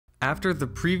After the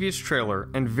previous trailer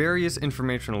and various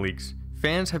information leaks,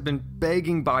 fans have been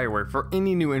begging BioWare for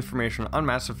any new information on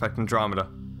Mass Effect Andromeda.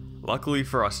 Luckily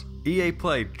for us, EA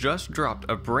Play just dropped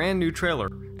a brand new trailer,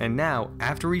 and now,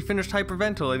 after we finished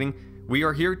hyperventilating, we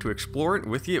are here to explore it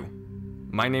with you.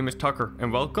 My name is Tucker,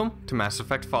 and welcome to Mass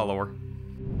Effect Follower.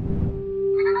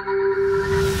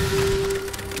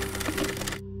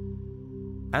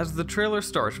 As the trailer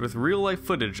starts with real-life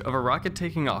footage of a rocket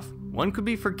taking off, one could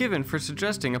be forgiven for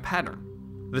suggesting a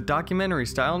pattern. The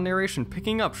documentary-style narration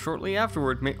picking up shortly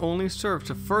afterward may only serve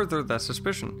to further that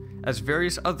suspicion, as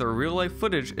various other real-life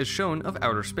footage is shown of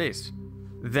outer space.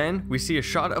 Then, we see a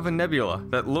shot of a nebula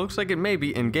that looks like it may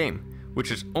be in-game,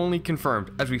 which is only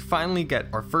confirmed as we finally get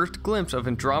our first glimpse of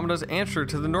Andromeda's answer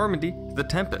to the Normandy, the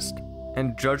Tempest.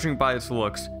 And judging by its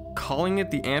looks, calling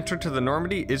it the answer to the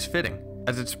Normandy is fitting,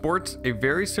 as it sports a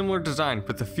very similar design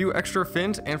with a few extra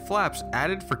fins and flaps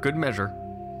added for good measure.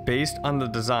 Based on the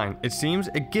design, it seems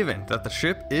a given that the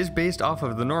ship is based off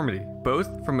of the Normandy,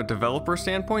 both from a developer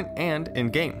standpoint and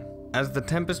in-game. As the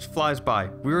Tempest flies by,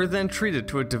 we are then treated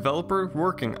to a developer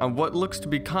working on what looks to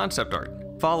be concept art,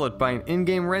 followed by an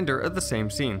in-game render of the same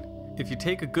scene. If you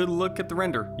take a good look at the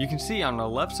render, you can see on the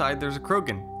left side there's a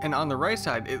Krogan, and on the right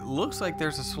side it looks like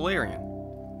there's a Solarian.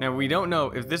 Now, we don't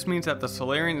know if this means that the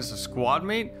Solarian is a squad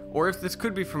mate, or if this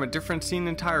could be from a different scene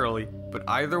entirely, but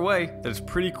either way, that is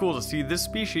pretty cool to see this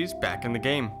species back in the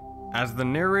game. As the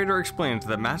narrator explains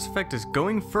that Mass Effect is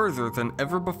going further than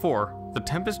ever before, the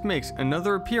Tempest makes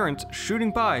another appearance shooting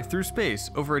by through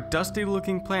space over a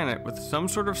dusty-looking planet with some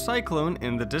sort of cyclone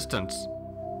in the distance.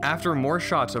 After more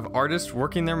shots of artists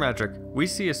working their magic, we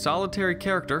see a solitary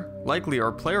character, likely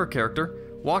our player character,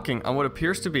 walking on what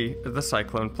appears to be the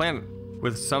cyclone planet,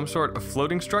 with some sort of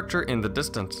floating structure in the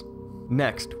distance.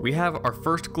 Next, we have our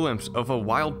first glimpse of a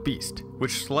wild beast,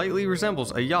 which slightly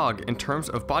resembles a Yogg in terms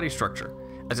of body structure,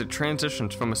 as it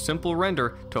transitions from a simple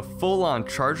render to full-on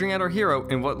charging at our hero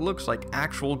in what looks like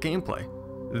actual gameplay.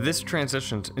 This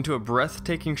transitions into a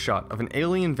breathtaking shot of an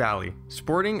alien valley,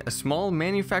 sporting a small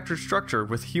manufactured structure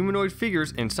with humanoid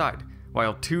figures inside,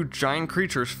 while two giant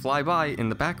creatures fly by in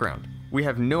the background. We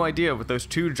have no idea what those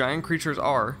two giant creatures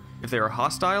are, if they are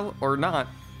hostile or not,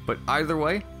 but either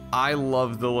way, I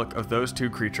love the look of those two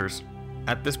creatures.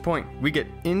 At this point, we get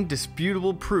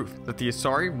indisputable proof that the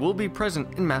Asari will be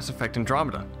present in Mass Effect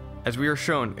Andromeda, as we are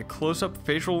shown a close-up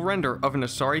facial render of an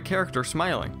Asari character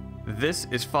smiling. This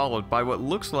is followed by what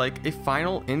looks like a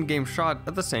final in-game shot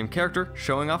of the same character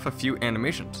showing off a few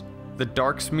animations. The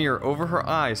dark smear over her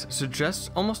eyes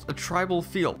suggests almost a tribal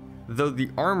feel, though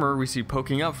the armor we see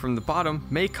poking up from the bottom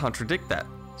may contradict that.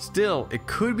 Still, it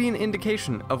could be an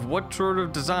indication of what sort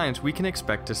of designs we can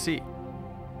expect to see.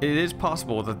 It is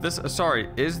possible that this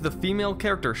Asari is the female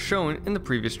character shown in the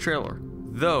previous trailer,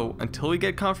 though until we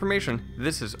get confirmation,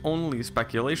 this is only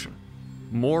speculation.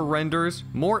 More renders,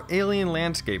 more alien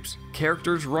landscapes,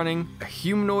 characters running, a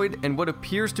humanoid, and what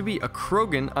appears to be a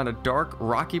Krogan on a dark,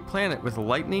 rocky planet with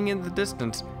lightning in the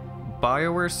distance.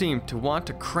 BioWare seemed to want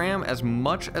to cram as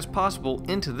much as possible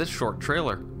into this short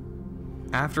trailer.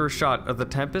 After a shot of the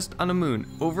Tempest on a moon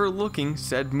overlooking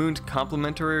said moon's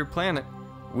complementary planet,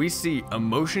 we see a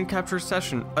motion capture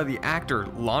session of the actor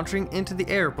launching into the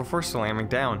air before slamming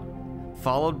down,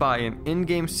 followed by an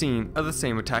in-game scene of the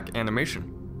same attack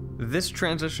animation. This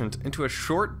transitions into a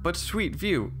short but sweet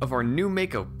view of our new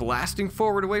Mako blasting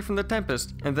forward away from the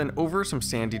Tempest and then over some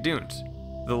sandy dunes.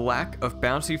 The lack of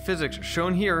bouncy physics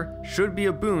shown here should be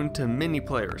a boon to many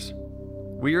players.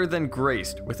 We are then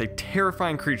graced with a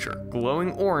terrifying creature,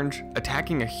 glowing orange,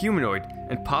 attacking a humanoid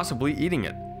and possibly eating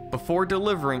it, before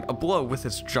delivering a blow with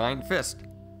its giant fist.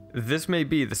 This may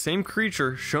be the same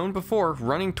creature shown before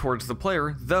running towards the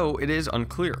player, though it is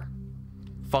unclear.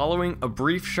 Following a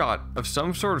brief shot of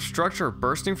some sort of structure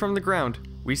bursting from the ground,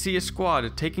 we see a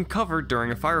squad taking cover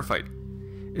during a firefight.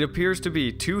 It appears to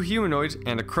be two humanoids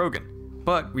and a Krogan,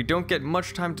 but we don't get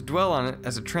much time to dwell on it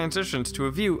as it transitions to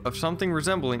a view of something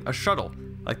resembling a shuttle,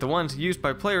 like the ones used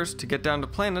by players to get down to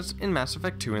planets in Mass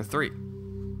Effect 2 and 3.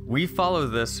 We follow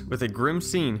this with a grim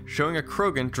scene showing a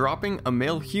Krogan dropping a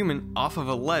male human off of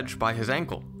a ledge by his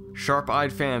ankle.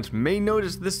 Sharp-eyed fans may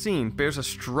notice this scene bears a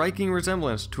striking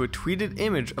resemblance to a tweeted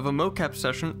image of a mocap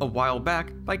session a while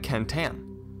back by Ken Tan.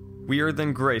 We are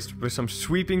then graced with some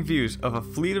sweeping views of a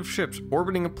fleet of ships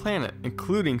orbiting a planet,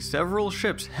 including several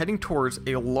ships heading towards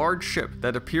a large ship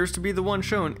that appears to be the one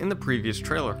shown in the previous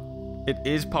trailer. It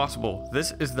is possible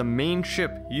this is the main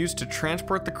ship used to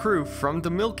transport the crew from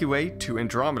the Milky Way to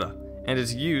Andromeda, and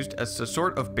is used as a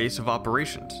sort of base of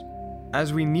operations.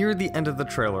 As we near the end of the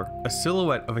trailer, a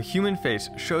silhouette of a human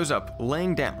face shows up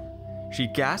laying down. She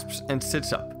gasps and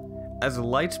sits up. As the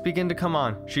lights begin to come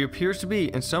on, she appears to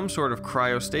be in some sort of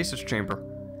cryostasis chamber.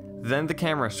 Then the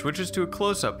camera switches to a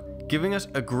close-up, giving us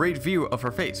a great view of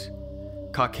her face.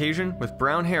 Caucasian with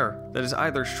brown hair that is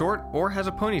either short or has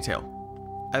a ponytail.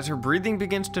 As her breathing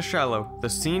begins to shallow, the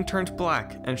scene turns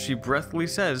black and she breathlessly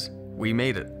says, "We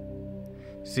made it."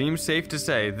 Seems safe to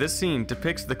say this scene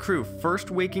depicts the crew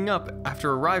first waking up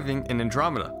after arriving in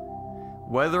Andromeda.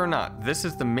 Whether or not this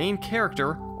is the main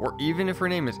character, or even if her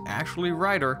name is actually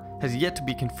Ryder, has yet to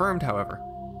be confirmed, however.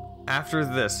 After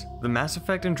this, the Mass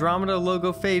Effect Andromeda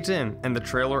logo fades in and the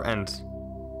trailer ends.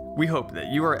 We hope that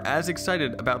you are as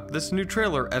excited about this new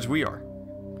trailer as we are.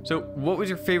 So, what was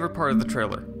your favorite part of the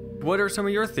trailer? What are some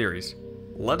of your theories?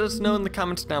 Let us know in the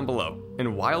comments down below.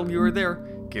 And while you are there,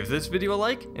 give this video a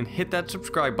like and hit that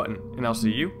subscribe button, and I'll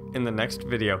see you in the next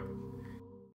video.